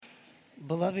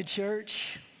Beloved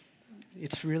church,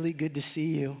 it's really good to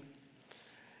see you.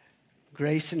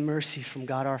 Grace and mercy from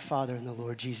God our Father and the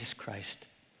Lord Jesus Christ.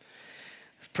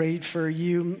 I've prayed for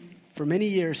you for many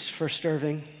years, First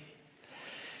Irving,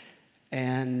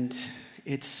 and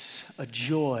it's a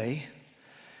joy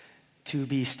to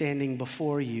be standing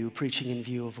before you preaching in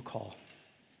view of a call.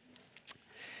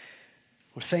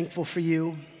 We're thankful for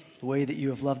you, the way that you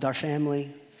have loved our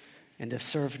family and have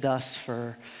served us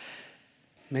for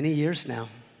many years now.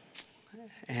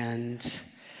 And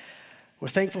we're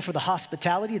thankful for the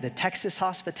hospitality, the Texas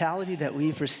hospitality that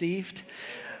we've received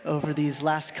over these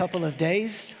last couple of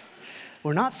days.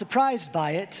 We're not surprised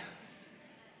by it,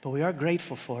 but we are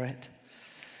grateful for it.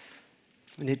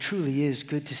 And it truly is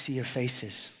good to see your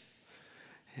faces.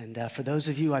 And for those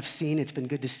of you I've seen, it's been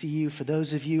good to see you. For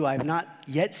those of you I've not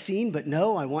yet seen, but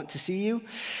know I want to see you.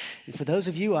 And for those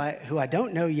of you who I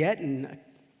don't know yet, and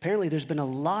apparently there's been a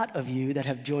lot of you that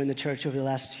have joined the church over the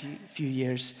last few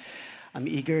years, I'm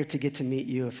eager to get to meet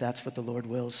you if that's what the Lord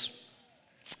wills.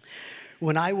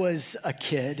 When I was a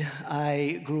kid,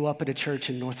 I grew up at a church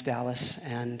in North Dallas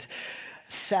and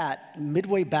sat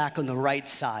midway back on the right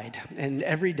side. And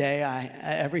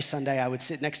every Sunday, I would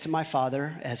sit next to my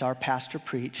father as our pastor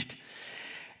preached.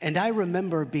 And I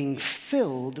remember being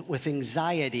filled with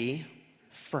anxiety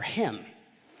for him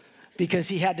because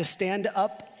he had to stand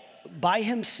up by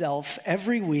himself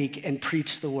every week and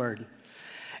preach the word.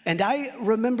 And I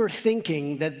remember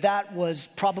thinking that was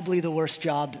probably the worst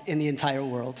job in the entire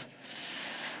world.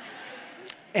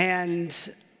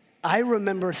 And I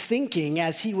remember thinking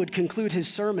as he would conclude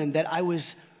his sermon that I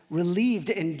was relieved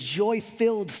and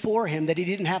joy-filled for him that he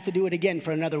didn't have to do it again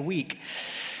for another week.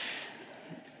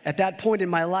 At that point in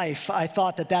my life, I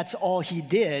thought that that's all he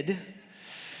did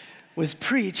was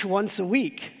preach once a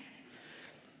week.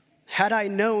 Had I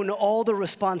known all the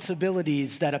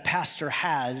responsibilities that a pastor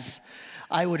has,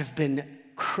 I would have been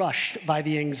crushed by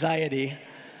the anxiety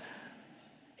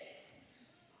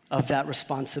of that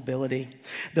responsibility.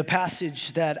 The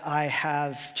passage that I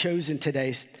have chosen today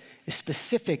is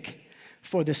specific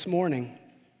for this morning.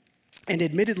 And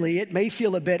admittedly, it may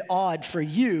feel a bit odd for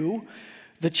you,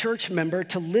 the church member,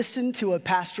 to listen to a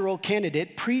pastoral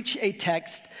candidate preach a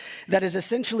text that is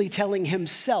essentially telling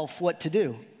himself what to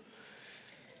do.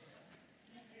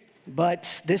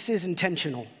 But this is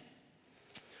intentional.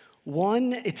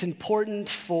 One, it's important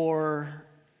for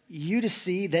you to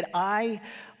see that I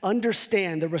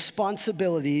understand the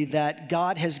responsibility that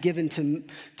God has given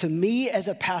to me as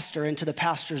a pastor and to the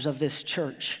pastors of this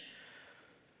church.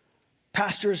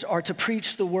 Pastors are to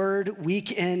preach the word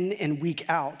week in and week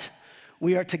out.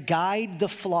 We are to guide the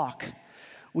flock.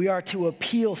 We are to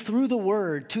appeal through the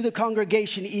word to the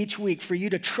congregation each week for you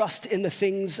to trust in the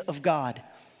things of God.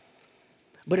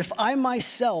 But if I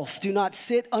myself do not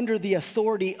sit under the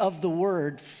authority of the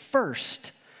word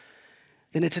first,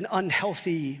 then it's an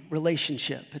unhealthy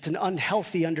relationship. It's an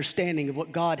unhealthy understanding of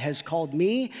what God has called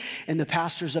me and the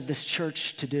pastors of this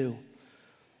church to do.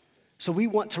 So I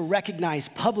want to recognize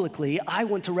publicly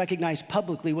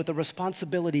what the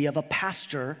responsibility of a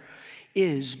pastor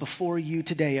is before you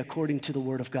today according to the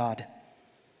word of God.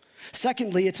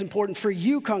 Secondly, it's important for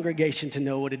you, congregation, to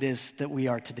know what it is that we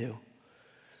are to do.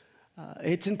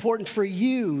 It's important for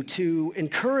you to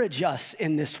encourage us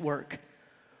in this work.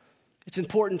 It's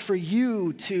important for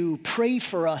you to pray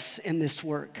for us in this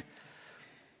work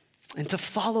and to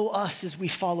follow us as we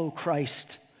follow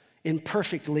Christ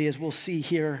imperfectly, as we'll see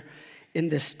here in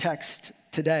this text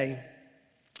today.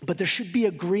 But there should be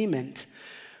agreement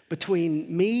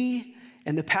between me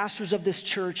and the pastors of this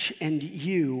church and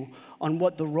you on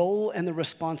what the role and the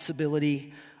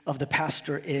responsibility of the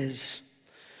pastor is.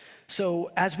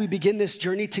 So as we begin this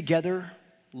journey together,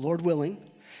 Lord willing,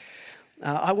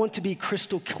 I want to be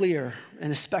crystal clear,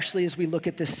 and especially as we look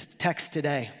at this text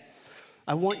today,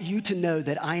 I want you to know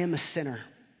that I am a sinner.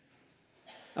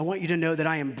 I want you to know that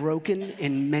I am broken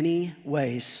in many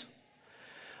ways.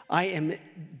 I am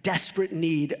desperate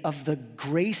need of the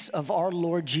grace of our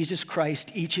Lord Jesus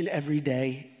Christ each and every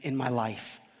day in my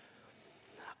life.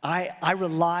 I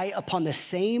rely upon the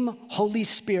same Holy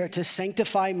Spirit to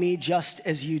sanctify me just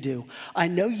as you do. I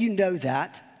know you know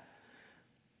that,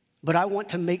 but I want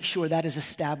to make sure that is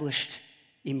established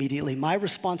immediately. My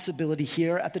responsibility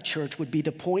here at the church would be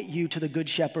to point you to the Good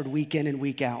Shepherd week in and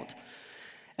week out,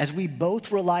 as we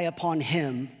both rely upon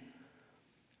him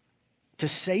to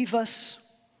save us,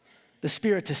 the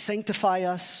Spirit to sanctify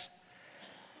us,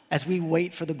 as we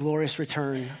wait for the glorious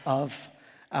return of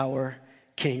our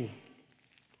King.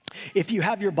 If you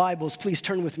have your Bibles, please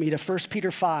turn with me to 1 Peter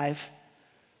 5.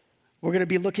 We're going to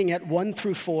be looking at 1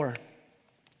 through 4.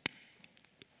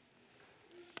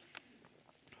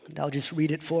 And I'll just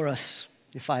read it for us,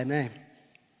 if I may.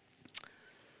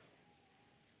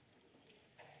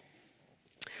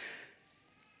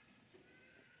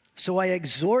 So I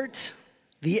exhort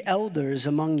the elders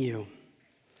among you,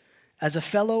 as a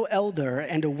fellow elder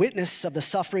and a witness of the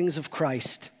sufferings of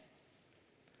Christ,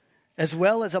 as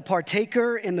well as a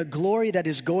partaker in the glory that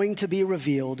is going to be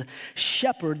revealed,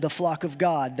 shepherd the flock of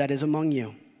God that is among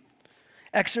you,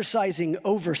 exercising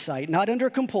oversight, not under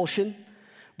compulsion,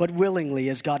 but willingly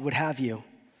as God would have you,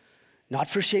 not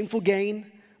for shameful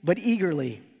gain, but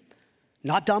eagerly,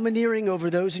 not domineering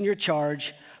over those in your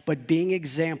charge, but being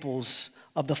examples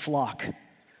of the flock.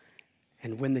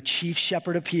 And when the chief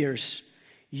shepherd appears,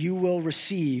 you will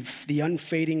receive the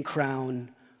unfading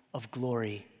crown of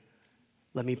glory.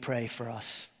 Let me pray for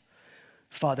us.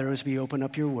 Father, as we open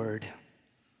up your word,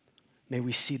 may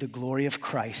we see the glory of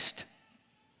Christ.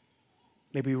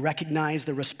 May we recognize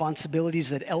the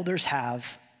responsibilities that elders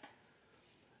have,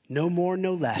 no more,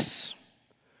 no less.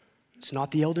 It's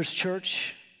not the elders'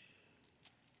 church,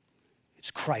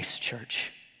 it's Christ's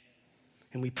church.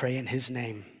 And we pray in his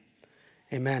name.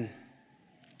 Amen.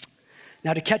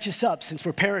 Now, to catch us up, since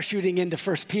we're parachuting into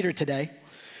 1 Peter today,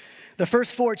 the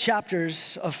first 4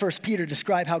 chapters of 1 Peter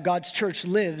describe how God's church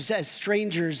lives as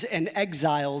strangers and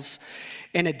exiles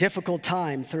in a difficult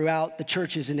time throughout the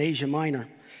churches in Asia Minor.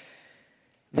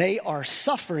 They are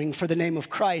suffering for the name of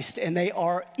Christ, and they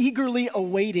are eagerly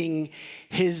awaiting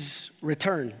his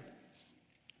return.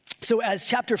 So as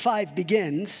chapter 5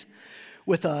 begins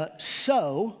with a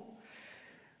 "so,"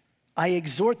 I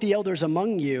exhort the elders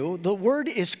among you, the word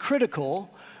is critical.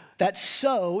 That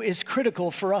 "so" is critical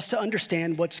for us to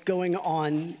understand what's going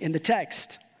on in the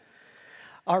text.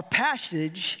 Our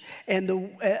passage and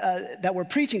that we're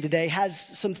preaching today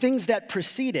has some things that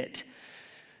precede it.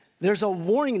 There's a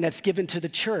warning that's given to the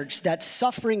church that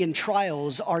suffering and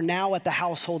trials are now at the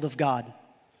household of God.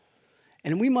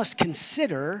 And we must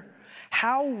consider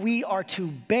how we are to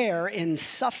bear in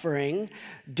suffering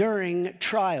during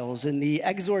trials. And the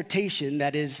exhortation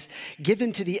that is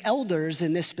given to the elders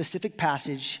in this specific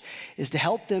passage is to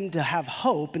help them to have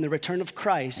hope in the return of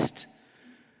Christ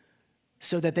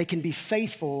so that they can be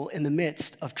faithful in the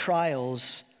midst of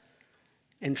trials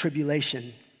and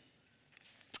tribulation.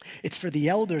 It's for the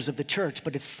elders of the church,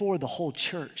 but it's for the whole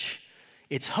church.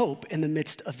 It's hope in the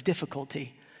midst of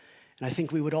difficulty. And I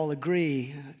think we would all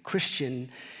agree,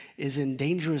 Christian is in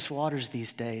dangerous waters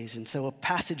these days. And so a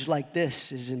passage like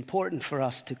this is important for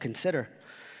us to consider.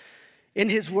 In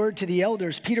his word to the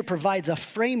elders, Peter provides a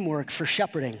framework for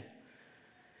shepherding,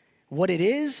 what it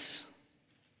is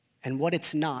and what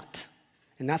it's not.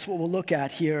 And that's what we'll look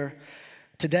at here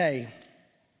today.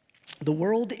 The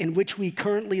world in which we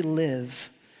currently live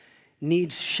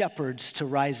needs shepherds to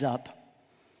rise up,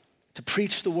 to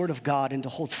preach the word of God and to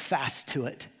hold fast to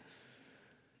it,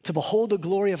 to behold the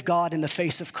glory of God in the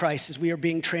face of Christ as we are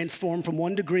being transformed from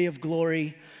one degree of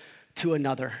glory to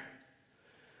another.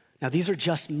 Now, these are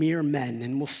just mere men,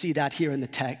 and we'll see that here in the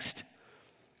text.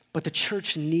 But the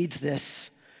church needs this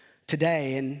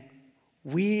today, and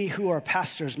we who are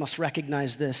pastors must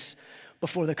recognize this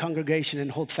before the congregation and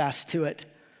hold fast to it.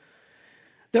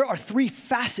 There are 3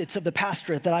 facets of the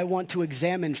pastorate that I want to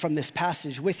examine from this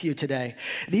passage with you today.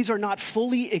 These are not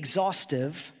fully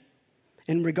exhaustive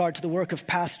in regard to the work of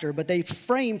pastor, but they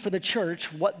frame for the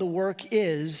church what the work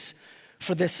is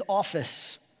for this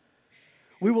office.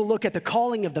 We will look at the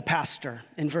calling of the pastor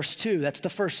in verse 2. That's the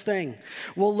first thing.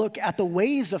 We'll look at the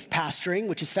ways of pastoring,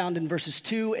 which is found in verses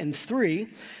 2 and 3.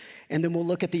 And then we'll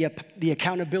look at the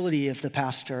accountability of the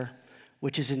pastor,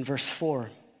 which is in verse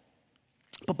 4.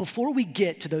 But before we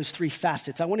get to those 3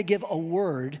 facets, I want to give a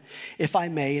word, if I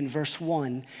may, in verse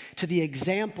 1, to the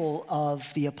example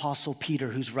of the Apostle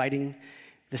Peter, who's writing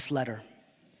this letter.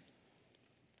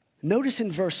 Notice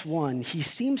in verse 1, he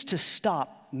seems to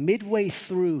stop midway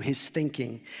through his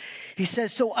thinking. He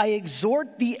says, so I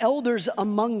exhort the elders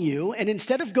among you, and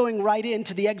instead of going right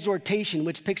into the exhortation,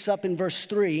 which picks up in verse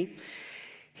 3,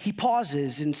 he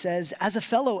pauses and says, as a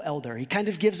fellow elder, he kind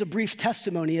of gives a brief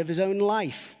testimony of his own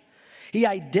life. He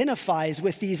identifies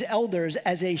with these elders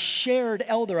as a shared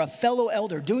elder, a fellow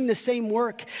elder, doing the same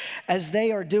work as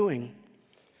they are doing.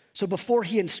 So before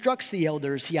he instructs the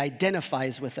elders, he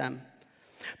identifies with them.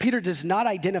 Peter does not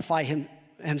identify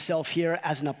himself here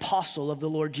as an apostle of the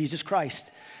Lord Jesus Christ.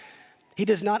 He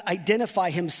does not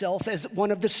identify himself as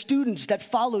one of the students that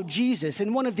followed Jesus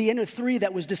and one of the inner 3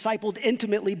 that was discipled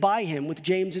intimately by him with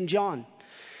James and John.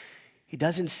 He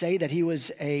doesn't say that he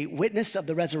was a witness of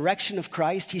the resurrection of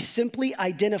Christ. He simply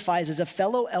identifies as a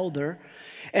fellow elder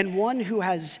and one who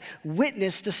has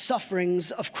witnessed the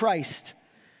sufferings of Christ.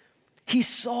 He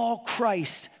saw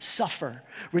Christ suffer,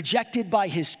 rejected by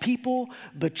his people,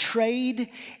 betrayed,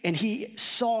 and he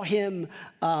saw him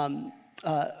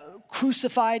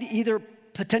crucified, either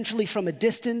potentially from a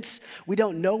distance. We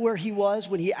don't know where he was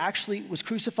when he actually was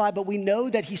crucified, but we know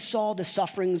that he saw the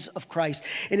sufferings of Christ.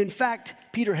 And in fact,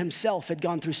 Peter himself had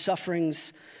gone through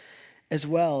sufferings as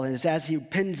well. And as he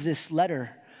pens this letter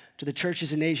to the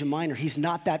churches in Asia Minor, he's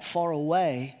not that far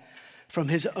away from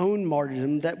his own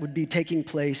martyrdom that would be taking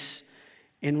place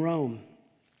in Rome.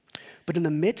 But in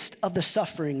the midst of the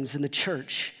sufferings in the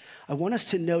church, I want us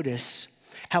to notice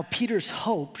how Peter's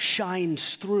hope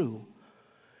shines through.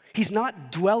 He's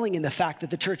not dwelling in the fact that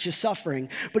the church is suffering,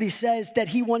 but he says that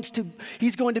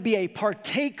he's going to be a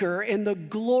partaker in the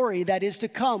glory that is to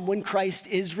come when Christ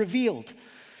is revealed.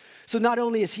 So not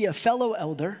only is he a fellow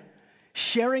elder,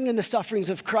 sharing in the sufferings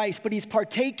of Christ, but he's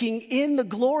partaking in the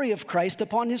glory of Christ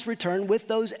upon his return with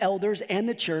those elders and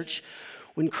the church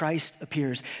when Christ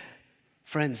appears.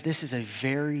 Friends, this is a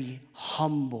very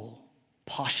humble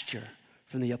posture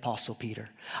from the Apostle Peter,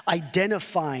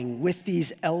 identifying with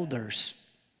these elders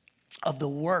of the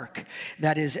work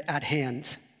that is at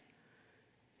hand.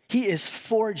 He is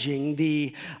forging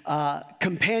the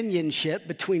companionship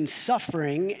between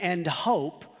suffering and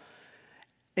hope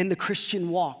in the Christian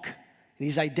walk. And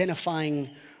he's identifying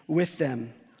with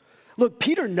them. Look,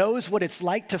 Peter knows what it's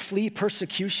like to flee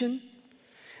persecution.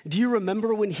 Do you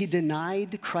remember when he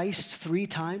denied Christ 3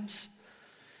 times?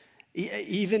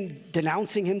 Even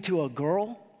denouncing him to a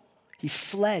girl? He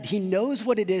fled. He knows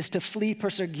what it is to flee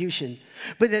persecution.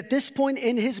 But at this point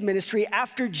in his ministry,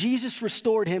 after Jesus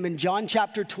restored him in John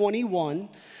chapter 21,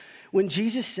 when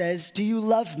Jesus says, "Do you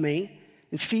love me?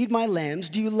 And feed my lambs.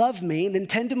 Do you love me? And then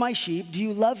tend to my sheep. Do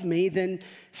you love me? Then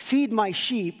feed my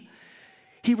sheep."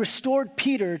 He restored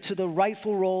Peter to the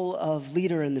rightful role of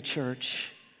leader in the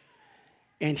church.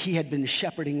 And he had been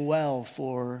shepherding well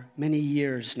for many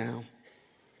years now.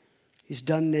 He's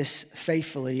done this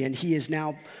faithfully, and he is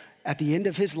now, at the end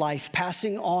of his life,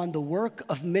 passing on the work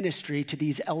of ministry to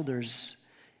these elders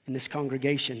in this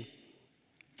congregation.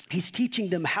 He's teaching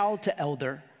them how to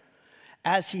elder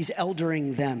as he's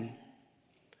eldering them.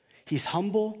 He's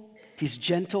humble, he's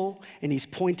gentle, and he's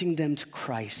pointing them to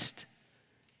Christ.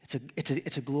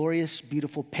 It's a glorious,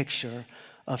 beautiful picture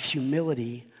of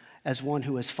humility as one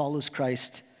who follows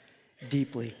Christ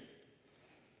deeply.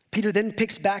 Peter then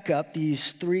picks back up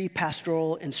these 3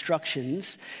 pastoral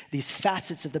instructions, these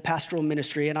facets of the pastoral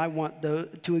ministry, and I want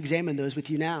to examine those with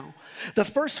you now. The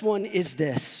first one is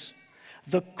this,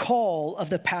 the call of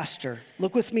the pastor.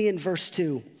 Look with me in verse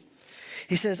 2.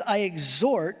 He says, "I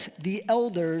exhort the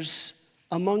elders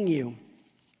among you."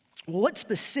 What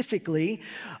specifically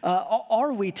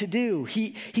are we to do?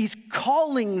 He's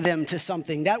calling them to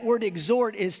something. That word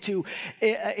exhort is to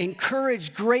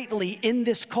encourage greatly in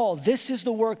this call. This is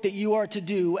the work that you are to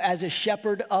do as a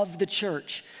shepherd of the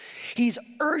church. He's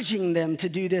urging them to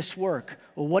do this work.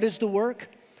 Well, what is the work?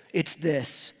 It's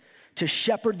this, to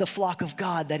shepherd the flock of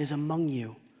God that is among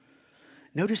you.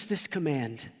 Notice this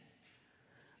command.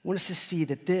 I want us to see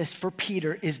that this, for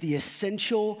Peter, is the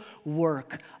essential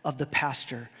work of the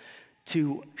pastor,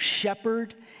 to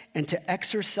shepherd and to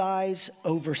exercise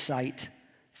oversight,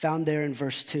 found there in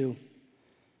verse 2.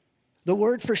 The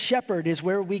word for shepherd is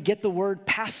where we get the word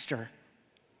pastor,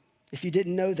 if you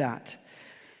didn't know that.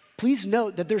 Please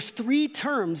note that there's 3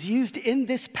 terms used in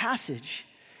this passage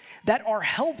that are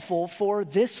helpful for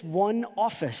this one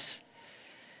office.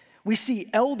 We see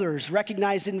elders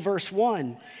recognized in verse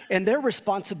 1, and their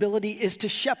responsibility is to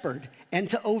shepherd and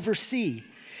to oversee.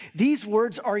 These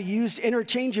words are used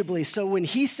interchangeably. So when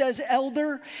he says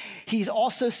elder, he's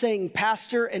also saying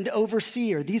pastor and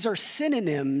overseer. These are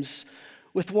synonyms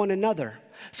with one another.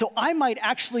 So I might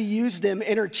actually use them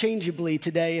interchangeably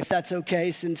today, if that's okay,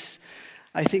 since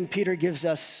I think Peter gives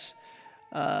us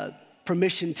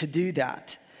permission to do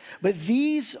that. But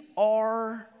these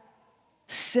are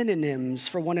synonyms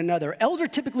for one another. Elder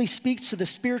typically speaks to the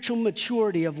spiritual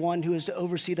maturity of one who is to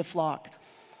oversee the flock.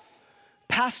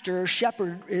 Pastor,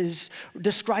 shepherd, is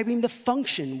describing the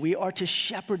function. We are to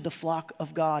shepherd the flock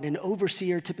of God. An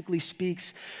overseer typically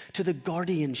speaks to the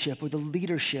guardianship or the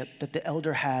leadership that the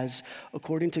elder has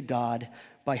according to God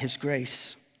by his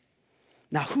grace.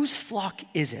 Now, whose flock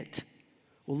is it?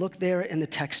 Well, look there in the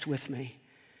text with me.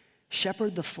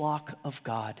 Shepherd the flock of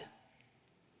God.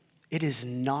 It is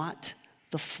not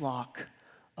the flock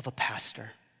of a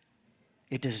pastor.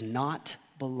 It does not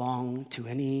belong to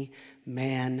any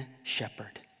man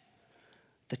shepherd.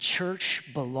 The church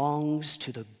belongs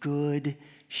to the good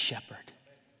shepherd.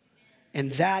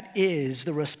 And that is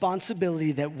the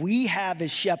responsibility that we have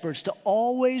as shepherds, to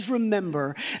always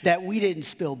remember that we didn't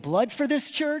spill blood for this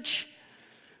church.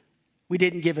 We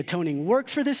didn't give atoning work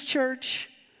for this church,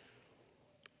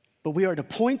 but we are to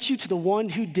point you to the one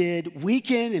who did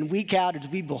week in and week out as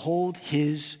we behold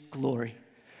his glory.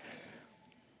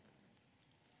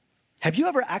 Have you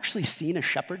ever actually seen a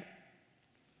shepherd?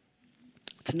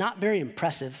 It's not very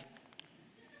impressive.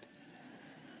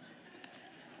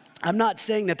 I'm not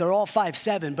saying that they're all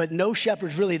 5'7", but no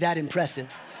shepherd's really that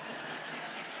impressive.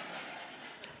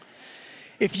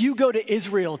 If you go to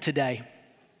Israel today,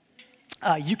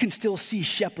 you can still see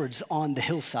shepherds on the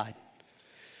hillside.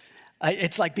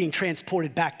 It's like being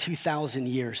transported back 2,000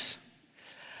 years.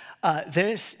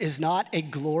 This is not a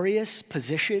glorious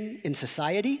position in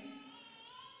society.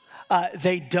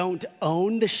 They don't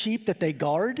own the sheep that they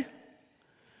guard.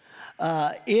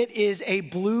 It is a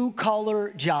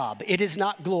blue-collar job. It is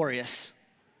not glorious.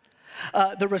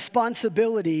 The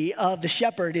responsibility of the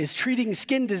shepherd is treating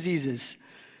skin diseases.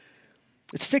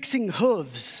 It's fixing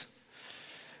hooves.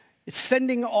 It's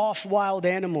fending off wild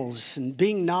animals and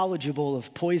being knowledgeable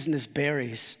of poisonous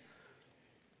berries.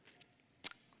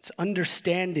 It's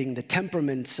understanding the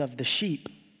temperaments of the sheep.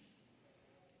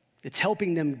 It's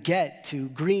helping them get to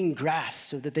green grass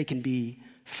so that they can be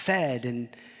fed and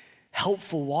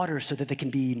helpful water so that they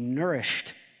can be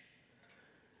nourished.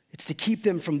 It's to keep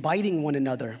them from biting one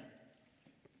another.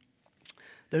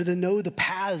 They're to know the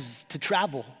paths to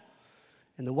travel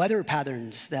and the weather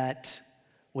patterns that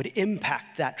would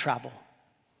impact that travel.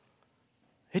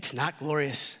 It's not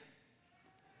glorious.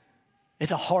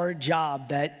 It's a hard job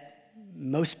that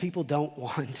most people don't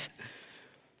want.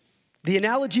 The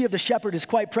analogy of the shepherd is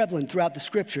quite prevalent throughout the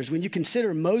scriptures. When you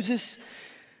consider Moses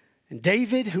and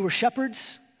David, who were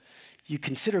shepherds, you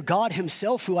consider God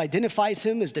himself, who identifies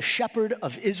him as the shepherd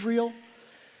of Israel.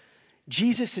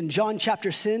 Jesus in John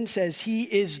chapter 10 says he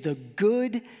is the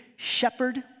good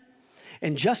shepherd.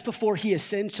 And just before he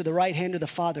ascends to the right hand of the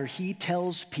Father, he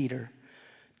tells Peter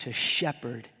to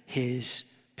shepherd his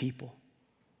people.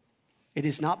 It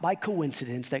is not by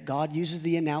coincidence that God uses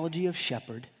the analogy of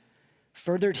shepherd,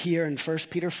 furthered here in 1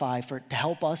 Peter 5, to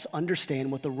help us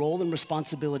understand what the role and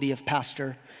responsibility of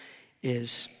pastor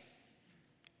is.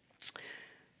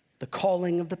 The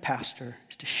calling of the pastor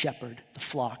is to shepherd the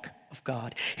flock of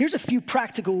God. Here's a few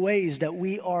practical ways that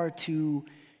we are to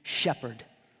shepherd.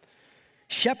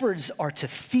 Shepherds are to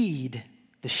feed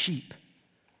the sheep.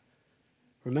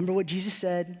 Remember what Jesus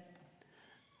said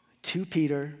to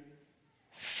Peter,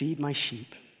 feed my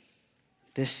sheep.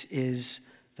 This is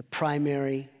the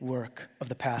primary work of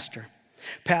the pastor.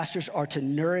 Pastors are to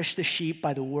nourish the sheep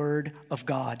by the word of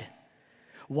God.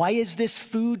 Why is this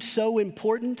food so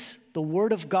important? The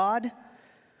word of God?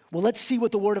 Well, let's see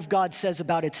what the word of God says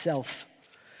about itself.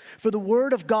 For the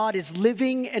word of God is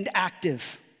living and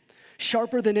active,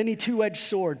 sharper than any two-edged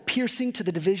sword, piercing to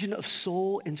the division of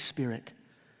soul and spirit,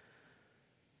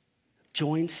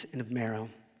 joints and of marrow,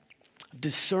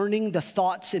 discerning the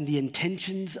thoughts and the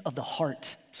intentions of the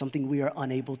heart, something we are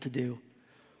unable to do.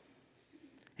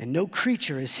 And no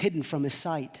creature is hidden from his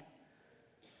sight,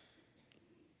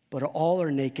 but all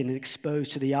are naked and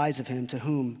exposed to the eyes of him to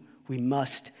whom we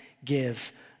must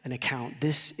give an account.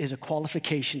 This is a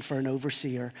qualification for an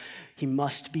overseer. He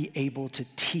must be able to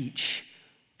teach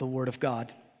the word of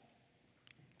God.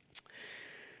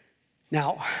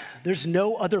 Now, there's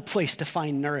no other place to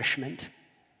find nourishment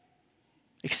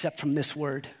except from this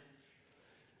word.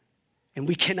 And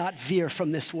we cannot veer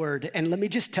from this word. And let me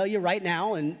just tell you right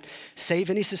now, and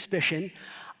save any suspicion,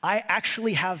 I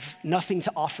actually have nothing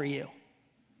to offer you.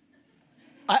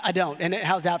 I don't. And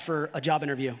how's that for a job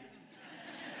interview?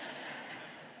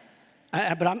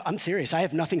 But I'm serious. I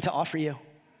have nothing to offer you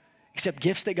except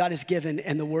gifts that God has given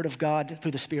and the word of God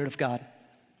through the Spirit of God.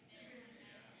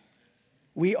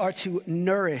 We are to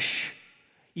nourish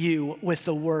you with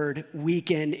the word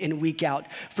week in and week out,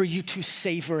 for you to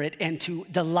savor it and to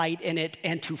delight in it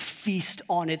and to feast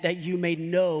on it, that you may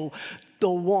know the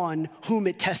one whom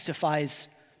it testifies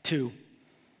to.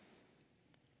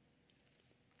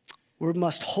 We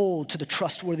must hold to the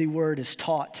trustworthy word as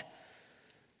taught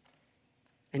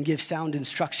and give sound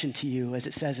instruction to you, as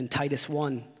it says in Titus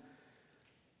 1.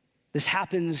 This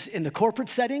happens in the corporate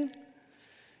setting,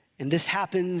 and this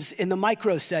happens in the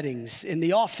micro settings, in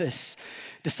the office,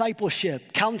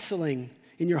 discipleship, counseling,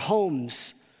 in your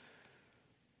homes.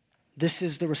 This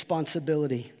is the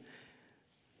responsibility.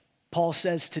 Paul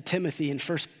says to Timothy in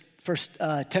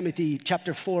 1 Timothy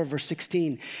chapter 4, verse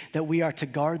 16, that we are to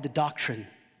guard the doctrine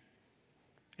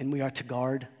and we are to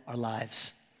guard our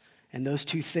lives. And those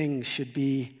two things should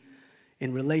be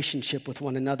in relationship with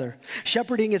one another.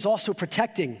 Shepherding is also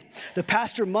protecting. The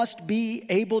pastor must be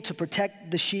able to protect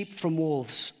the sheep from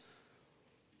wolves.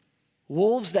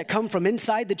 Wolves that come from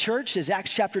inside the church, as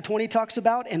Acts chapter 20 talks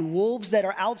about, and wolves that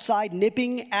are outside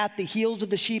nipping at the heels of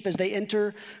the sheep as they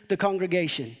enter the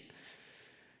congregation.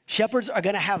 Shepherds are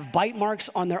going to have bite marks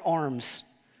on their arms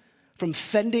from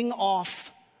fending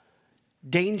off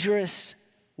dangerous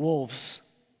wolves.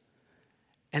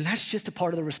 And that's just a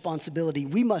part of the responsibility.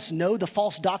 We must know the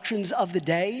false doctrines of the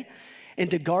day and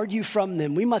to guard you from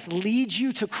them. We must lead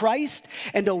you to Christ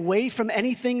and away from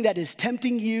anything that is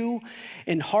tempting you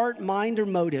in heart, mind, or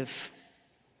motive.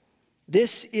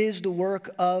 This is the work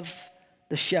of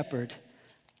the shepherd,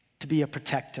 to be a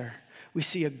protector. We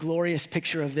see a glorious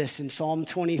picture of this in Psalm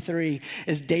 23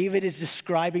 as David is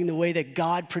describing the way that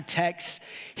God protects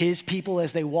his people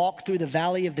as they walk through the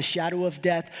valley of the shadow of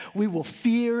death. We will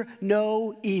fear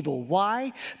no evil.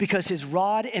 Why? Because his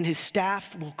rod and his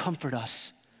staff will comfort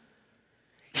us.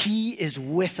 He is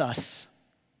with us.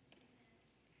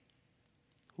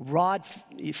 Rod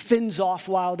fends off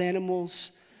wild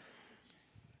animals.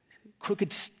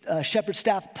 Crooked shepherd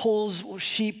staff pulls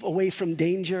sheep away from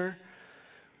danger.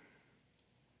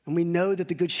 And we know that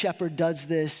the good shepherd does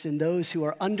this, and those who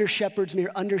are under shepherds,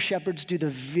 mere under shepherds, do the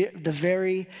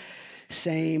very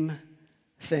same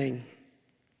thing.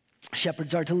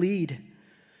 Shepherds are to lead.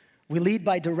 We lead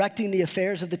by directing the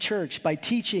affairs of the church, by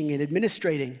teaching and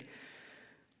administrating.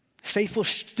 Faithful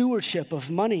stewardship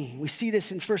of money. We see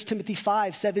this in 1 Timothy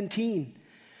 5:17.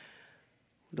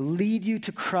 To lead you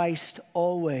to Christ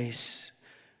always.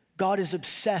 God is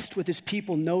obsessed with his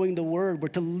people knowing the word. We're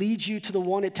to lead you to the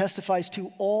one it testifies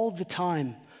to all the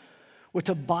time. We're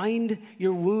to bind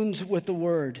your wounds with the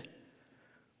word.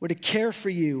 We're to care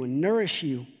for you and nourish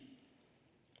you.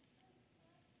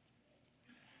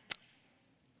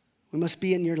 We must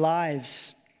be in your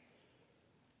lives.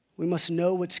 We must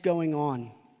know what's going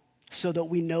on so that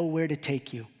we know where to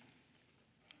take you.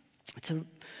 It's a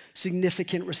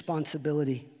significant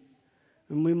responsibility.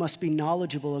 And we must be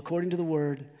knowledgeable according to the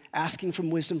word, asking for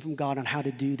wisdom from God on how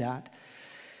to do that.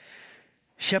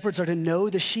 Shepherds are to know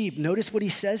the sheep. Notice what he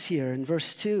says here in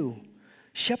verse 2.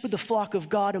 Shepherd the flock of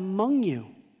God among you.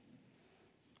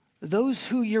 Those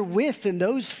who you're with and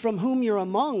those from whom you're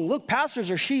among. Look, pastors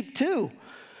are sheep too.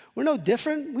 We're no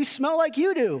different. We smell like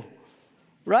you do,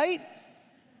 right?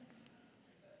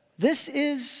 This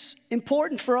is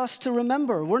important for us to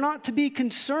remember. We're not to be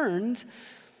concerned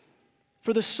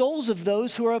for the souls of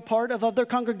those who are a part of other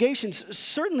congregations.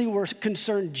 Certainly we're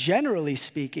concerned generally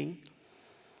speaking,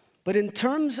 but in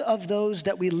terms of those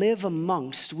that we live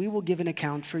amongst, we will give an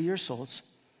account for your souls.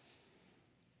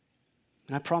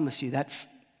 And I promise you that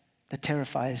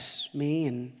terrifies me,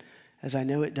 and as I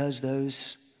know it does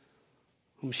those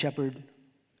whom shepherd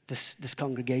this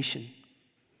congregation.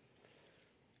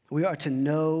 We are to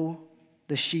know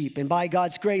the sheep, and by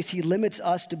God's grace, he limits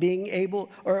us to being able,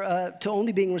 or to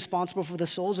only being responsible for the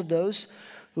souls of those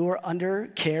who are under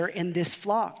care in this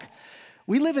flock.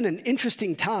 We live in an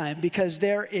interesting time because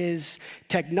there is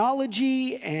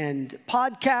technology and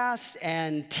podcasts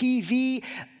and TV,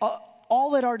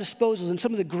 all at our disposal, and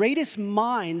some of the greatest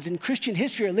minds in Christian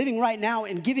history are living right now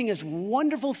and giving us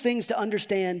wonderful things to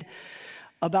understand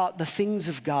about the things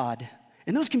of God.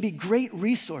 And those can be great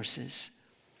resources.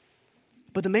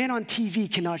 But the man on TV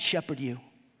cannot shepherd you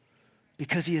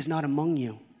because he is not among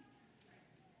you.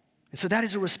 And so that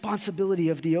is a responsibility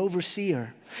of the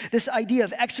overseer. This idea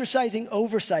of exercising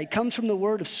oversight comes from the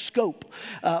word of scope,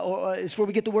 or it's where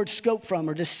we get the word scope from,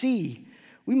 or to see.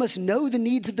 We must know the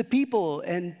needs of the people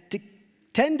and to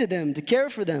tend to them, to care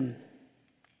for them.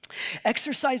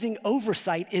 Exercising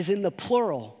oversight is in the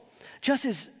plural, just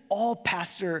as all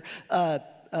passages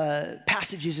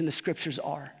in the scriptures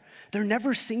are. They're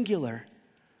never singular.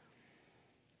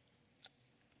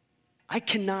 I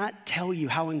cannot tell you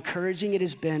how encouraging it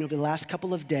has been over the last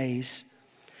couple of days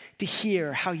to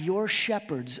hear how your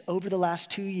shepherds over the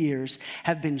last 2 years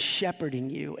have been shepherding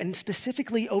you, and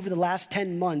specifically over the last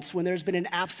 10 months when there's been an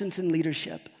absence in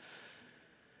leadership,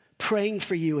 praying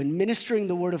for you and ministering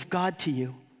the word of God to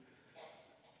you,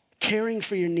 caring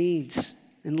for your needs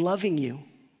and loving you. I'm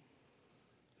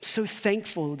so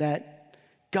thankful that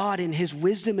God in his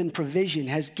wisdom and provision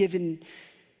has given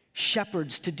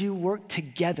shepherds to do work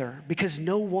together because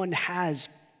no one has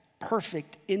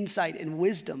perfect insight and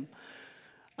wisdom.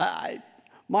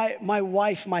 My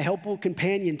wife, my helpful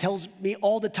companion, tells me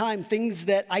all the time things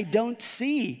that I don't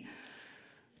see.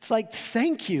 It's like,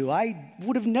 thank you. I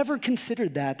would have never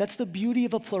considered that. That's the beauty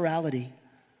of a plurality.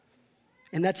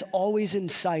 And that's always in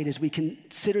sight as we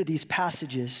consider these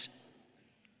passages.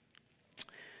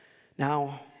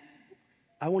 Now,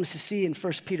 I want us to see in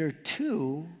 1 Peter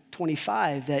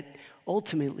 2:25 that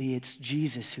ultimately it's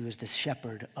Jesus who is the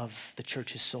shepherd of the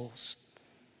church's souls.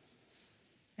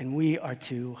 And we are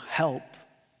to help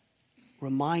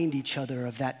remind each other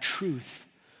of that truth.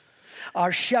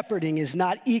 Our shepherding is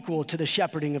not equal to the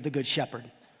shepherding of the Good Shepherd.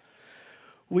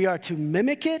 We are to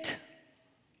mimic it,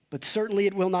 but certainly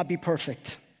it will not be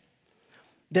perfect.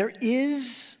 There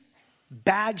is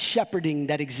bad shepherding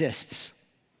that exists.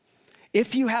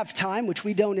 If you have time, which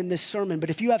we don't in this sermon, but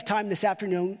if you have time this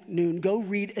afternoon, go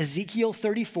read Ezekiel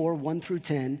 34, 1 through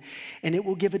 10, and it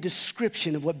will give a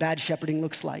description of what bad shepherding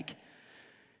looks like.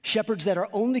 Shepherds that are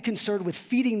only concerned with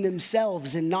feeding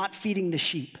themselves and not feeding the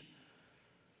sheep.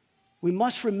 We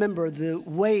must remember the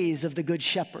ways of the Good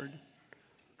Shepherd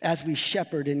as we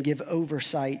shepherd and give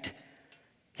oversight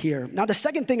here. Now, the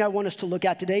second thing I want us to look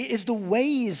at today is the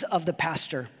ways of the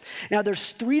pastor. Now,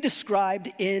 there's 3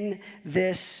 described in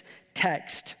this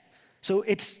text. So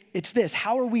it's this: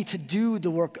 how are we to do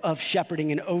the work of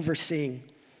shepherding and overseeing?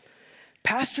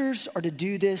 Pastors are to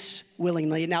do this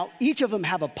willingly. Now, each of them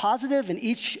have a positive, and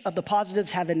each of the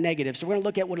positives have a negative. So we're going to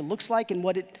look at what it looks like and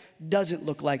what it doesn't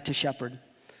look like to shepherd.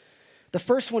 The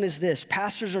first one is this: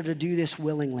 pastors are to do this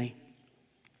willingly.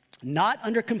 Not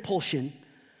under compulsion,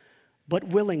 but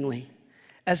willingly,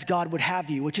 as God would have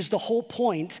you, which is the whole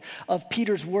point of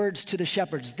Peter's words to the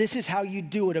shepherds. This is how you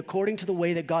do it according to the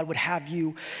way that God would have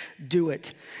you do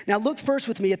it. Now look first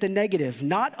with me at the negative.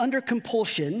 Not under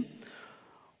compulsion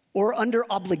or under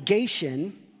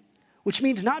obligation, which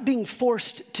means not being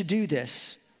forced to do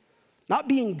this, not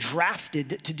being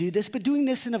drafted to do this, but doing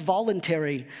this in a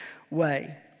voluntary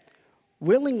way.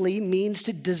 Willingly means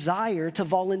to desire, to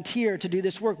volunteer to do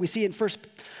this work. We see in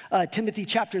 1 Timothy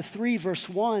chapter 3, verse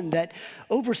 1, that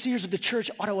overseers of the church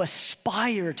ought to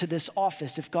aspire to this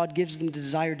office if God gives them the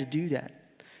desire to do that.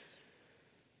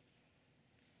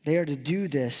 They are to do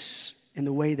this in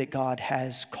the way that God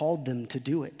has called them to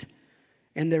do it.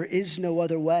 And there is no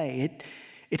other way.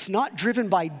 It's not driven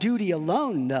by duty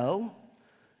alone, though.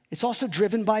 It's also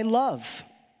driven by love.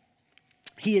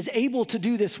 He is able to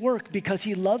do this work because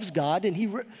he loves God, and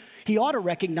he ought to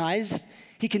recognize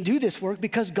he can do this work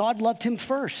because God loved him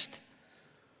first.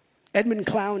 Edmund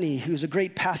Clowney, who's a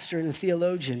great pastor and a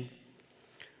theologian,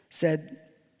 said,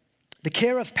 "The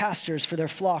care of pastors for their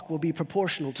flock will be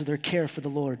proportional to their care for the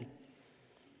Lord."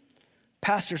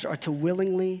 Pastors are to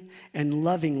willingly and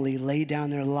lovingly lay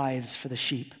down their lives for the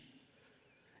sheep.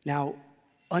 Now,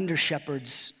 under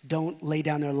shepherds don't lay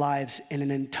down their lives in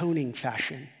an atoning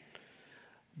fashion,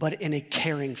 but in a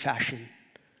caring fashion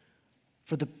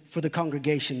for the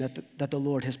congregation that the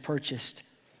Lord has purchased.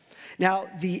 Now,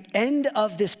 the end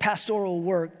of this pastoral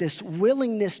work, this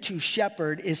willingness to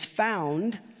shepherd, is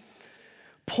found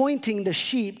pointing the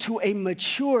sheep to a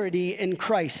maturity in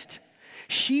Christ.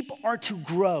 Sheep are to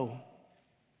grow.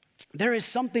 There is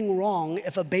something wrong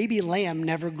if a baby lamb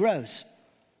never grows.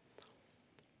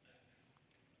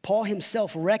 Paul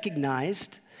himself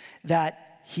recognized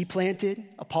that he planted,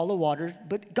 Apollo watered,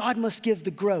 but God must give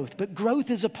the growth. But growth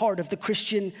is a part of the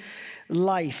Christian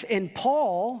life. And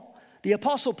Paul, the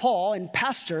Apostle Paul and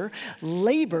pastor,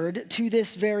 labored to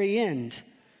this very end.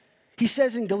 He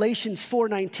says in Galatians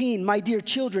 4:19, "My dear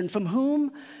children, from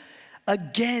whom,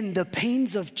 again, the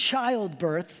pains of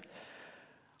childbirth,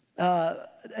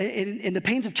 in the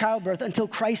pains of childbirth until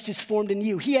Christ is formed in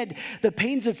you." He had the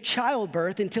pains of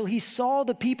childbirth until he saw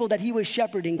the people that he was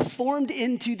shepherding formed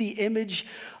into the image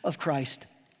of Christ.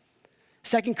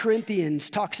 2 Corinthians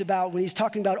talks about, when he's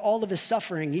talking about all of his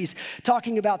suffering, he's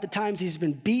talking about the times he's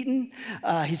been beaten,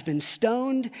 he's been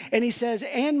stoned, and he says,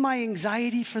 "And my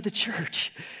anxiety for the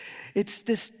church." It's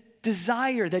this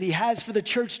desire that he has for the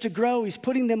church to grow. He's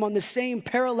putting them on the same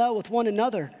parallel with one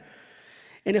another.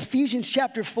 In Ephesians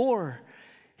chapter 4,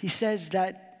 he says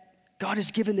that God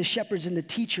has given the shepherds and the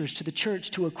teachers to the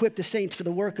church to equip the saints for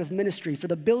the work of ministry, for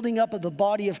the building up of the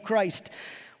body of Christ.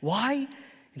 Why?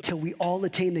 Until we all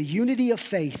attain the unity of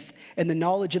faith and the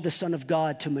knowledge of the Son of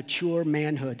God to mature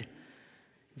manhood.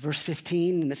 Verse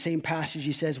 15, in the same passage,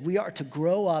 he says, we are to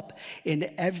grow up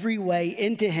in every way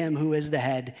into him who is the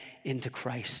head, into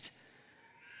Christ.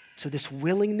 So this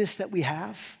willingness that we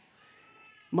have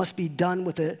must be done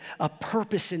with a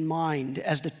purpose in mind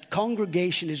as the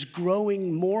congregation is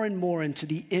growing more and more into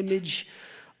the image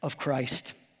of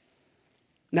Christ.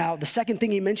 Now, the second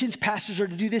thing he mentions, pastors are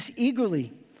to do this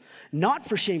eagerly, not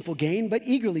for shameful gain, but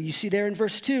eagerly. You see there in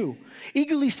verse 2.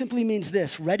 Eagerly simply means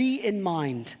this: ready in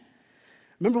mind.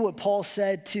 Remember what Paul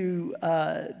said to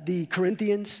the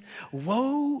Corinthians?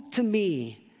 "Woe to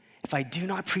me if I do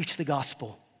not preach the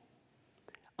gospel.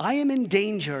 I am in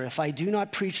danger if I do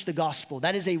not preach the gospel."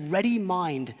 That is a ready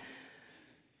mind,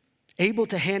 able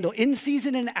to handle in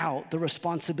season and out the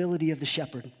responsibility of the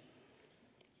shepherd.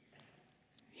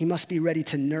 He must be ready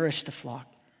to nourish the flock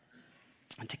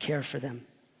and to care for them.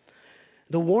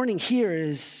 The warning here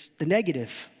is the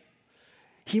negative.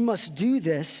 He must do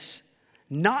this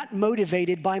not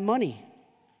motivated by money.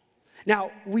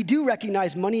 Now, we do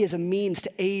recognize money as a means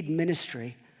to aid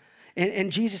ministry.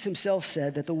 And Jesus himself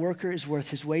said that the worker is worth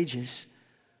his wages.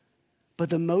 But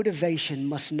the motivation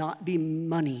must not be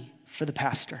money for the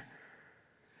pastor.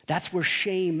 That's where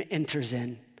shame enters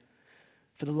in.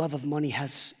 For the love of money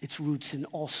has its roots in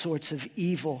all sorts of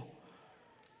evil.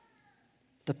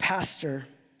 The pastor,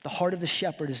 the heart of the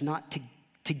shepherd, is not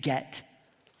to get,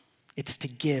 it's to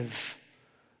give.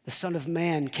 The Son of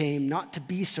Man came not to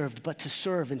be served, but to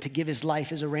serve and to give his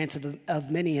life as a ransom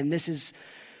of many. And this is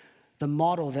the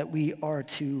model that we are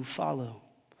to follow.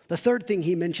 The third thing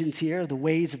he mentions here, the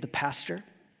ways of the pastor,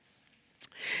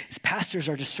 is pastors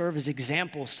are to serve as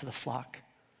examples to the flock,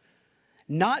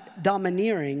 not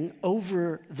domineering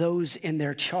over those in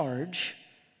their charge,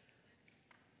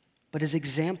 but as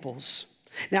examples.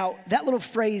 Now, that little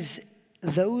phrase,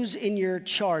 those in your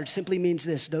charge, simply means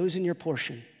this: those in your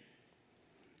portion,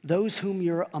 those whom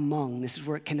you're among. This is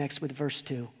where it connects with verse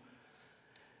 2.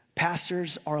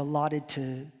 Pastors are allotted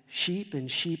to sheep and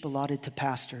sheep allotted to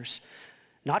pastors,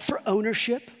 not for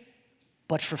ownership,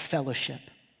 but for fellowship.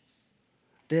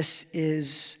 This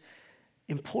is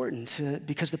important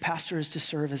because the pastor is to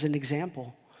serve as an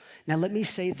example. Now, let me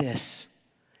say this: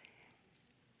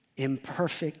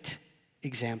 imperfect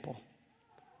example,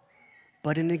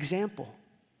 but an example.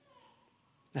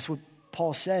 That's what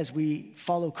Paul says. We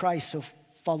follow Christ, so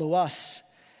follow us.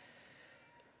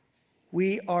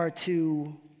 We are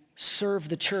to serve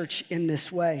the church in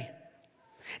this way.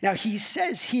 Now, he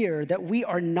says here that we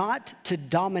are not to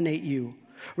dominate you.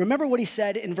 Remember what he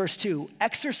said in verse 2,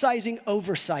 exercising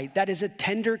oversight, that is a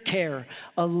tender care,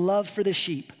 a love for the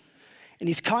sheep. And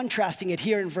he's contrasting it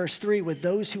here in verse 3 with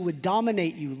those who would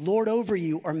dominate you, lord over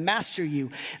you, or master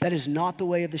you. That is not the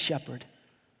way of the shepherd.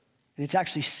 And it's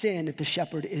actually sin if the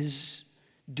shepherd is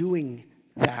doing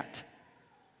that.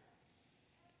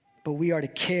 But we are to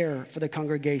care for the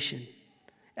congregation,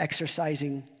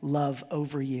 exercising love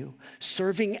over you,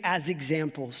 serving as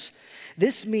examples.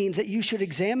 This means that you should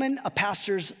examine a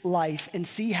pastor's life and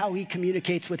see how he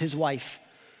communicates with his wife.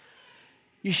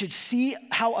 You should see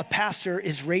how a pastor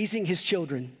is raising his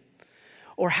children,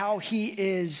 or how he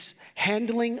is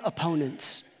handling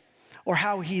opponents, or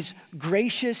how he's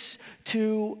gracious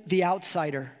to the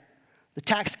outsider, the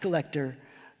tax collector,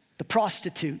 the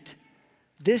prostitute.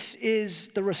 This is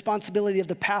the responsibility of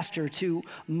the pastor, to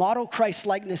model Christ's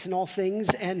likeness in all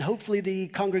things, and hopefully the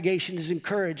congregation is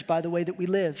encouraged by the way that we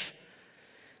live.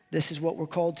 This is what we're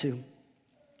called to.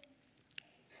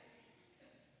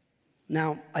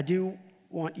 Now, I do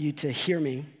want you to hear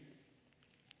me.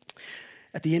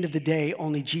 At the end of the day,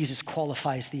 only Jesus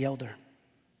qualifies the elder.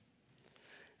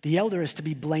 The elder is to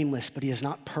be blameless, but he is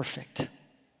not perfect.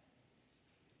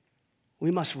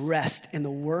 We must rest in the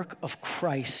work of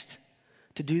Christ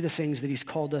to do the things that he's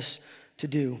called us to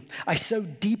do. I so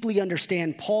deeply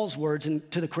understand Paul's words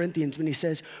to the Corinthians when he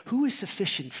says, who is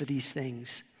sufficient for these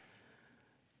things?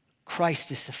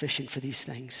 Christ is sufficient for these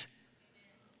things.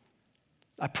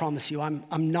 I promise you,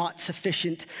 I'm not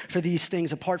sufficient for these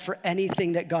things apart from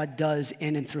anything that God does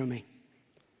in and through me.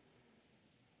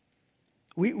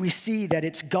 We see that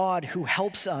it's God who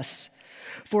helps us,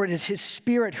 for it is his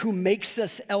Spirit who makes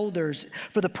us elders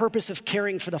for the purpose of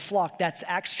caring for the flock. That's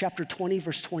Acts chapter 20,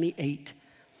 verse 28.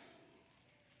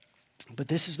 But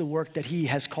this is the work that he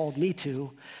has called me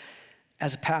to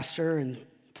as a pastor and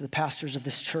to the pastors of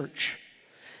this church.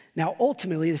 Now,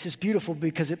 ultimately, this is beautiful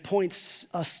because it points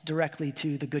us directly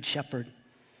to the Good Shepherd.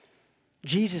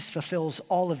 Jesus fulfills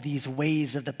all of these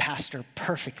ways of the pastor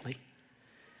perfectly.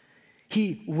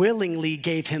 He willingly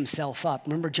gave himself up.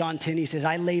 Remember John 10, he says,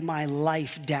 I lay my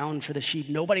life down for the sheep.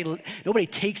 Nobody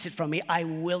takes it from me. I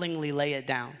willingly lay it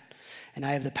down, and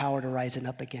I have the power to rise it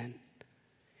up again.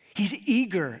 He's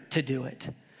eager to do it.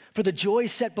 For the joy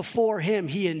set before him,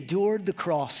 he endured the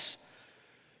cross,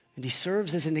 and he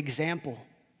serves as an example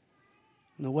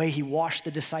in the way he washed the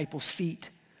disciples'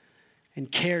 feet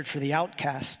and cared for the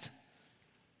outcast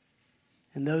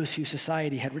and those who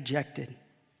society had rejected.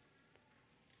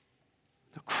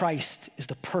 Now, Christ is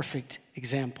the perfect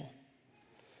example.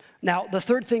 Now, the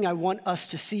third thing I want us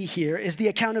to see here is the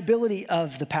accountability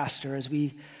of the pastor as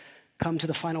we come to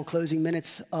the final closing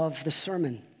minutes of the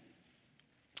sermon.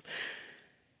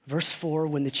 Verse 4,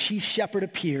 when the chief shepherd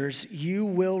appears, you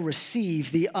will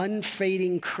receive the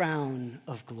unfading crown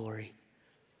of glory.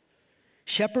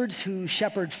 Shepherds who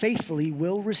shepherd faithfully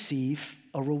will receive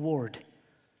a reward.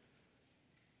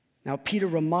 Now, Peter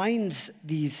reminds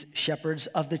these shepherds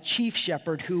of the chief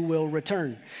shepherd who will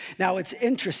return. Now, it's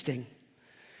interesting.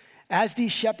 As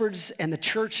these shepherds and the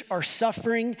church are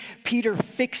suffering, Peter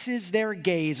fixes their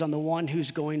gaze on the one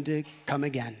who's going to come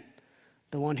again,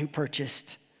 the one who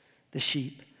purchased the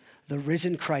sheep, the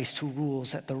risen Christ who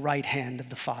rules at the right hand of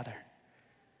the Father.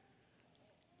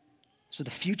 So the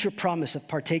future promise of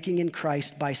partaking in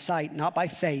Christ by sight, not by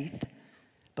faith,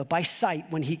 but by sight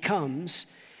when he comes,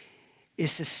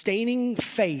 is sustaining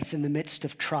faith in the midst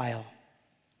of trial,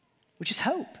 which is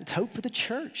hope. It's hope for the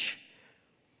church.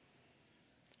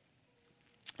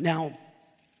 Now,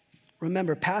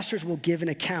 remember, pastors will give an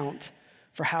account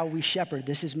for how we shepherd.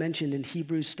 This is mentioned in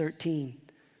Hebrews 13,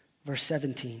 verse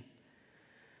 17.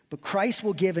 But Christ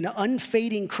will give an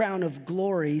unfading crown of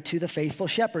glory to the faithful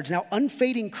shepherds. Now,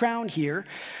 unfading crown here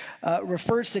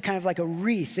refers to kind of like a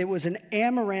wreath. It was an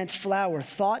amaranth flower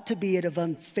thought to be of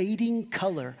unfading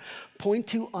color,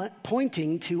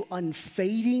 pointing to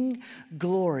unfading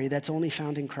glory that's only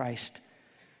found in Christ.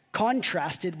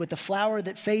 Contrasted with the flower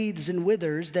that fades and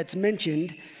withers that's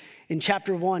mentioned in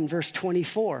chapter 1, verse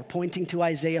 24, pointing to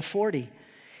Isaiah 40.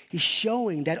 He's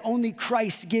showing that only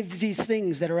Christ gives these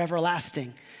things that are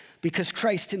everlasting, because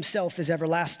Christ himself is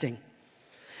everlasting.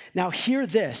 Now hear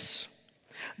this.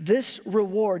 This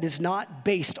reward is not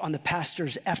based on the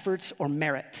pastor's efforts or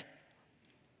merit.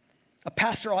 A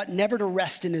pastor ought never to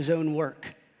rest in his own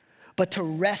work, but to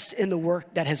rest in the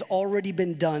work that has already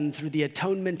been done through the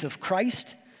atonement of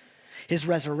Christ, his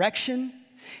resurrection,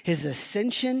 his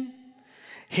ascension,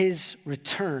 his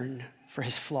return for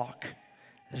his flock.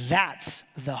 That's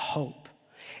the hope.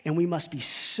 And we must be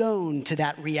sown to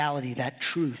that reality, that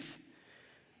truth,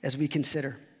 as we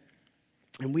consider.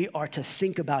 And we are to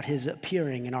think about his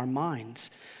appearing in our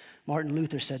minds. Martin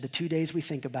Luther said the 2 days we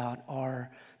think about are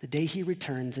the day he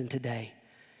returns and today.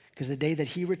 Because the day that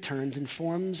he returns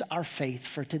informs our faith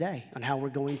for today on how we're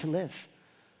going to live.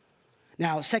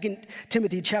 Now, 2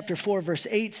 Timothy chapter 4, verse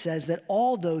 8 says that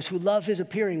all those who love his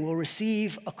appearing will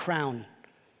receive a crown.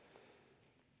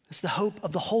 That's the hope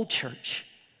of the whole church.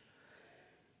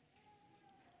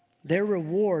 Their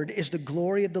reward is the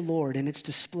glory of the Lord, and it's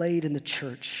displayed in the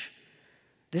church.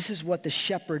 This is what the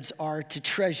shepherds are to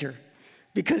treasure,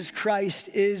 because Christ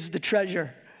is the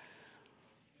treasure.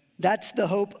 That's the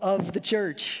hope of the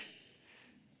church.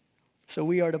 So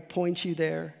we are to point you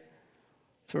there,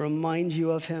 to remind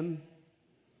you of him,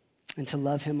 and to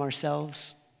love him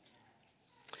ourselves.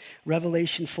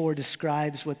 Revelation 4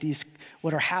 describes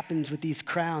what happens with these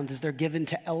crowns as they're given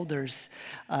to elders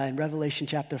in Revelation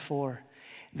chapter 4.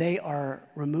 They are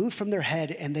removed from their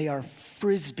head and they are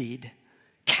frisbeed,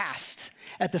 cast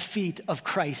at the feet of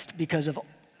Christ because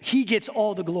he gets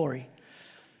all the glory.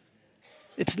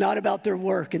 It's not about their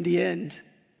work in the end.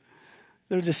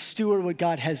 They're to steward what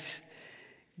God has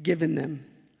given them.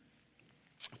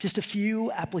 Just a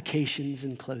few applications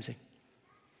in closing.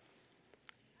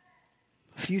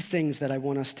 A few things that I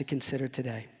want us to consider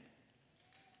today.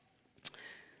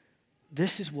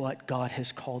 This is what God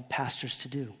has called pastors to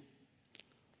do.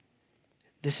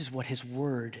 This is what his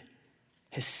word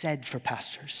has said for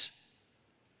pastors.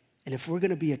 And if we're going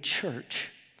to be a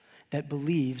church that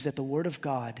believes that the word of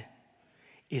God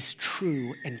is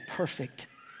true and perfect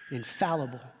and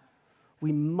infallible,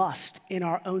 we must, in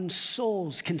our own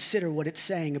souls, consider what it's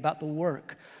saying about the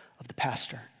work of the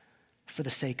pastor for the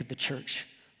sake of the church,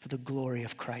 for the glory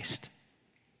of Christ.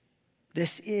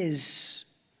 This is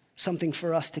something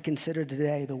for us to consider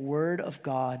today, the word of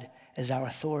God as our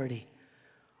authority.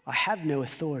 I have no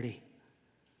authority.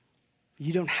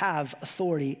 You don't have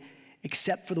authority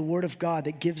except for the word of God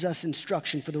that gives us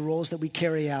instruction for the roles that we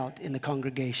carry out in the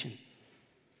congregation.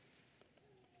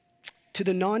 To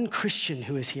the non-Christian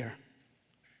who is here,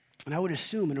 and I would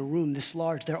assume in a room this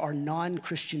large there are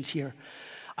non-Christians here,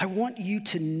 I want you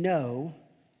to know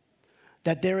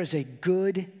that there is a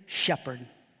good shepherd.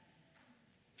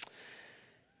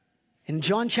 In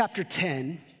John chapter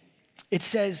 10, it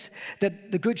says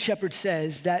that the good shepherd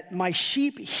says that my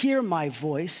sheep hear my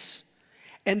voice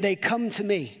and they come to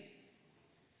me.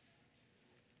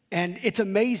 And it's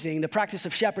amazing, the practice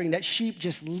of shepherding, that sheep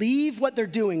just leave what they're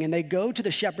doing and they go to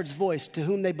the shepherd's voice to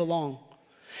whom they belong.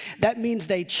 That means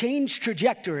they change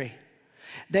trajectory.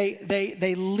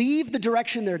 They leave the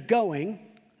direction they're going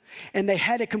and they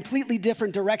head a completely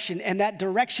different direction, and that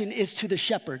direction is to the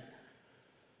shepherd.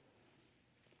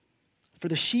 For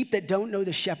the sheep that don't know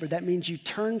the shepherd, that means you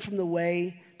turn from the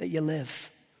way that you live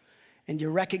and you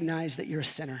recognize that you're a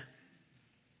sinner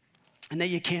and that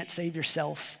you can't save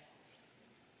yourself.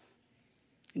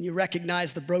 And you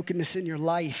recognize the brokenness in your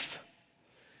life,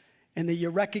 and that you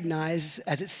recognize,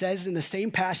 as it says in the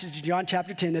same passage in John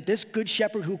chapter 10, that this good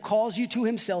shepherd who calls you to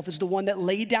himself is the one that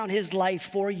laid down his life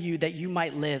for you that you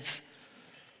might live.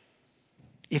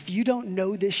 If you don't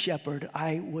know this shepherd,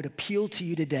 I would appeal to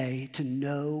you today to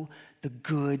know the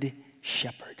good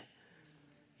shepherd.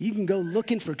 You can go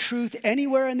looking for truth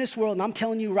anywhere in this world, and I'm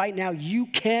telling you right now, you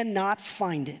cannot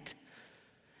find it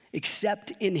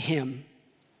except in him.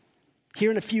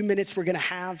 Here in a few minutes, we're going to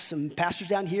have some pastors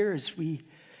down here as we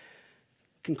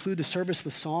conclude the service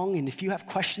with song. And if you have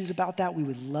questions about that, we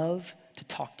would love to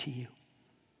talk to you.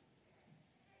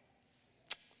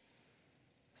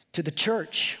 To the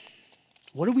church,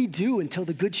 what do we do until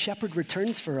the Good Shepherd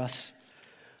returns for us?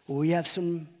 Well, we have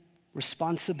some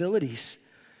responsibilities.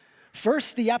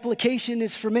 First, the application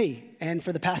is for me and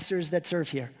for the pastors that serve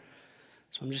here.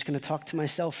 So I'm just going to talk to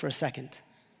myself for a second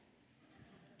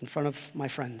in front of my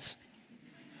friends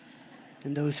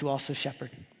and those who also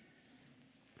shepherd.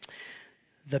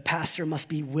 The pastor must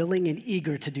be willing and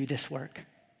eager to do this work.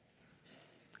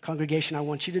 Congregation, I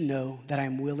want you to know that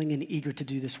I'm willing and eager to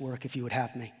do this work if you would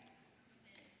have me.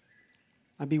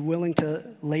 I'd be willing to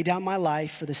lay down my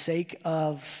life for the sake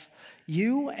of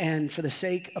you and for the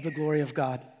sake of the glory of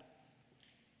God.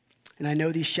 And I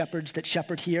know these shepherds that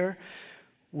shepherd here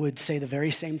would say the very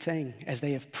same thing, as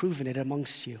they have proven it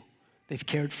amongst you. They've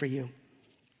cared for you.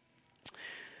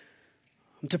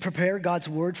 To prepare God's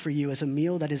word for you as a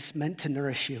meal that is meant to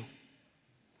nourish you,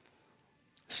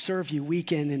 serve you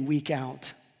week in and week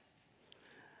out.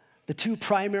 The two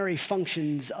primary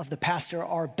functions of the pastor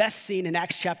are best seen in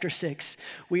Acts chapter 6.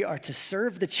 We are to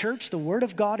serve the church, the word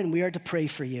of God, and we are to pray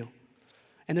for you.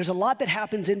 And there's a lot that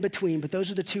happens in between, but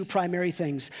those are the two primary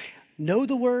things. Know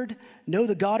the word, know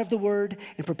the God of the word,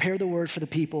 and prepare the word for the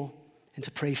people, and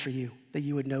to pray for you, that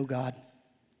you would know God.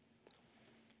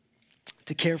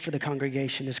 To care for the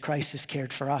congregation as Christ has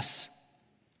cared for us.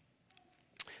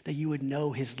 That you would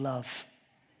know his love,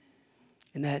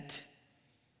 and that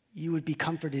you would be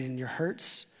comforted in your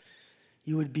hurts.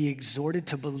 You would be exhorted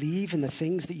to believe in the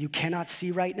things that you cannot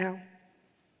see right now.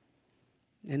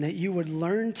 And that you would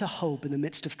learn to hope in the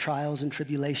midst of trials and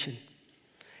tribulation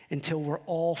until we're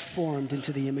all formed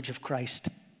into the image of Christ.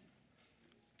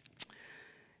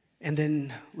 And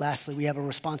then lastly, we have a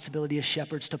responsibility as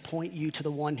shepherds to point you to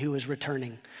the one who is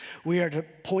returning. We are to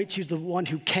point you to the one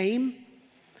who came,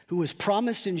 who was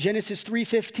promised in Genesis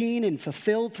 3:15 and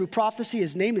fulfilled through prophecy.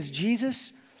 His name is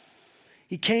Jesus.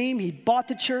 He came, he bought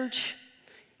the church,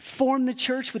 formed the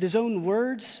church with his own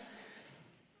words.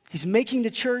 He's making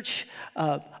the church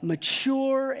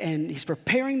mature, and he's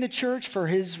preparing the church for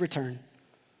his return.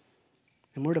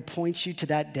 And we're to point you to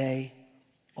that day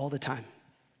all the time.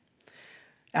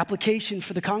 Application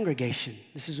for the congregation.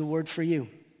 This is a word for you.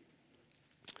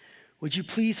 Would you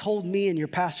please hold me and your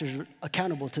pastors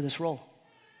accountable to this role?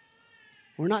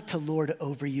 We're not to lord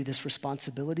over you this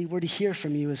responsibility. We're to hear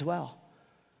from you as well.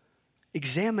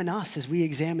 Examine us as we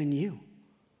examine you.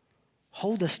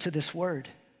 Hold us to this word.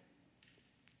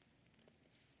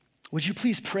 Would you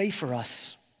please pray for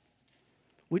us?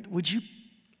 Would you,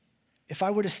 if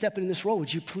I were to step into this role,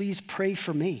 would you please pray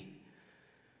for me?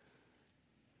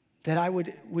 That I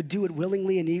would do it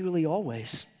willingly and eagerly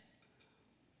always.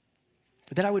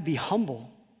 That I would be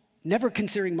humble, never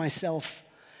considering myself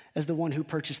as the one who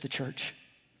purchased the church.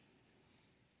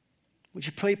 Would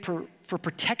you pray for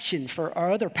protection for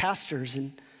our other pastors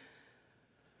and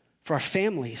for our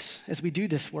families as we do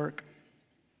this work?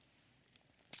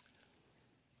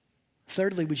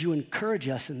 Thirdly, would you encourage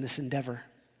us in this endeavor?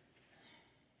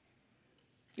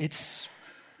 It's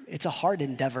a hard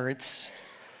endeavor. It's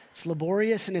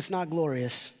laborious and it's not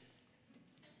glorious.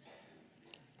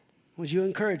 Would you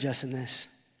encourage us in this?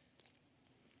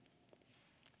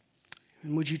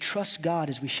 And would you trust God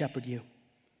as we shepherd you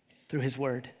through his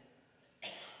word?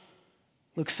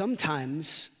 Look,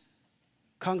 sometimes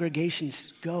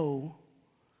congregations go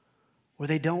where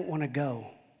they don't want to go.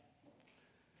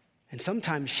 And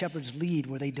sometimes shepherds lead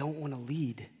where they don't want to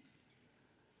lead.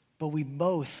 But we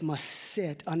both must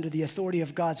sit under the authority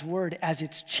of God's word as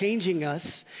it's changing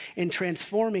us and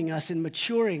transforming us and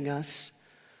maturing us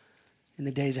in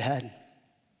the days ahead.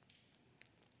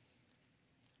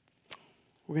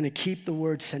 We're going to keep the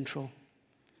word central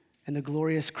and the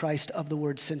glorious Christ of the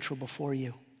word central before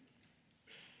you.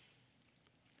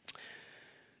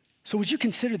 So would you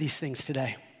consider these things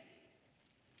today?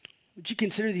 Would you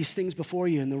consider these things before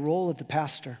you in the role of the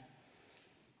pastor?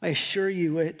 I assure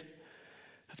you it.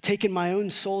 I've taken my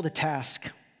own soul to task.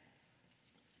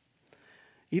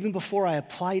 Even before I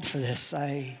applied for this,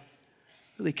 I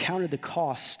really counted the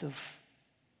cost of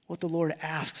what the Lord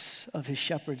asks of his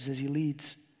shepherds as he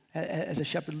leads, as a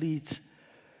shepherd leads.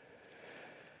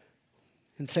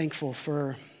 And thankful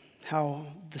for how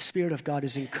the Spirit of God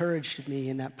has encouraged me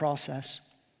in that process.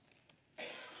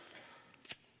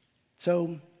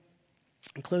 So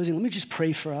In closing, let me just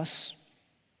pray for us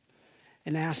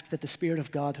and ask that the Spirit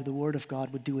of God, through the Word of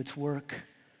God, would do its work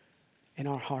in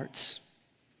our hearts.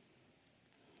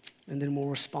 And then we'll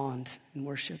respond in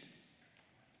worship.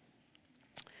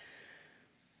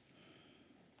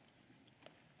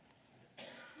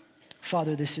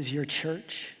 Father, this is your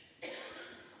church.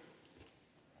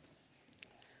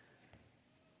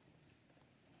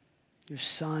 Your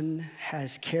Son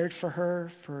has cared for her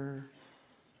for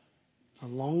a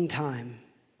long time.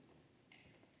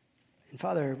 And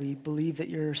Father, we believe that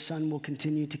your Son will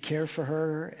continue to care for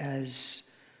her, as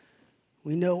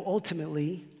we know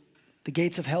ultimately the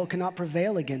gates of hell cannot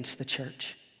prevail against the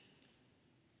church.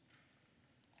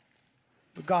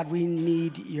 But God, we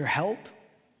need your help.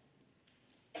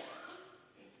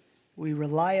 We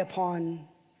rely upon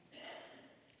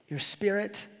your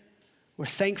Spirit. We're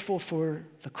thankful for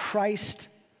the Christ.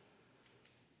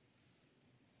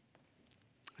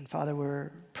 And Father,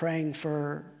 we're praying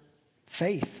for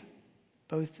faith,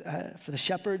 both for the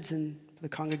shepherds and for the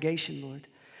congregation, Lord,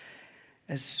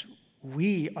 as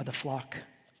we are the flock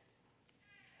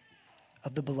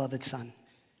of the beloved Son.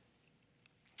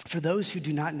 For those who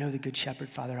do not know the Good Shepherd,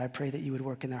 Father, I pray that you would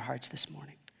work in their hearts this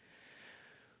morning.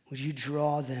 Would you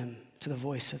draw them to the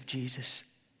voice of Jesus,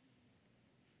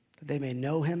 that they may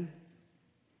know him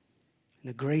and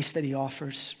the grace that he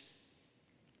offers.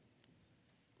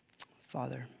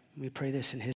 Father, we pray this in his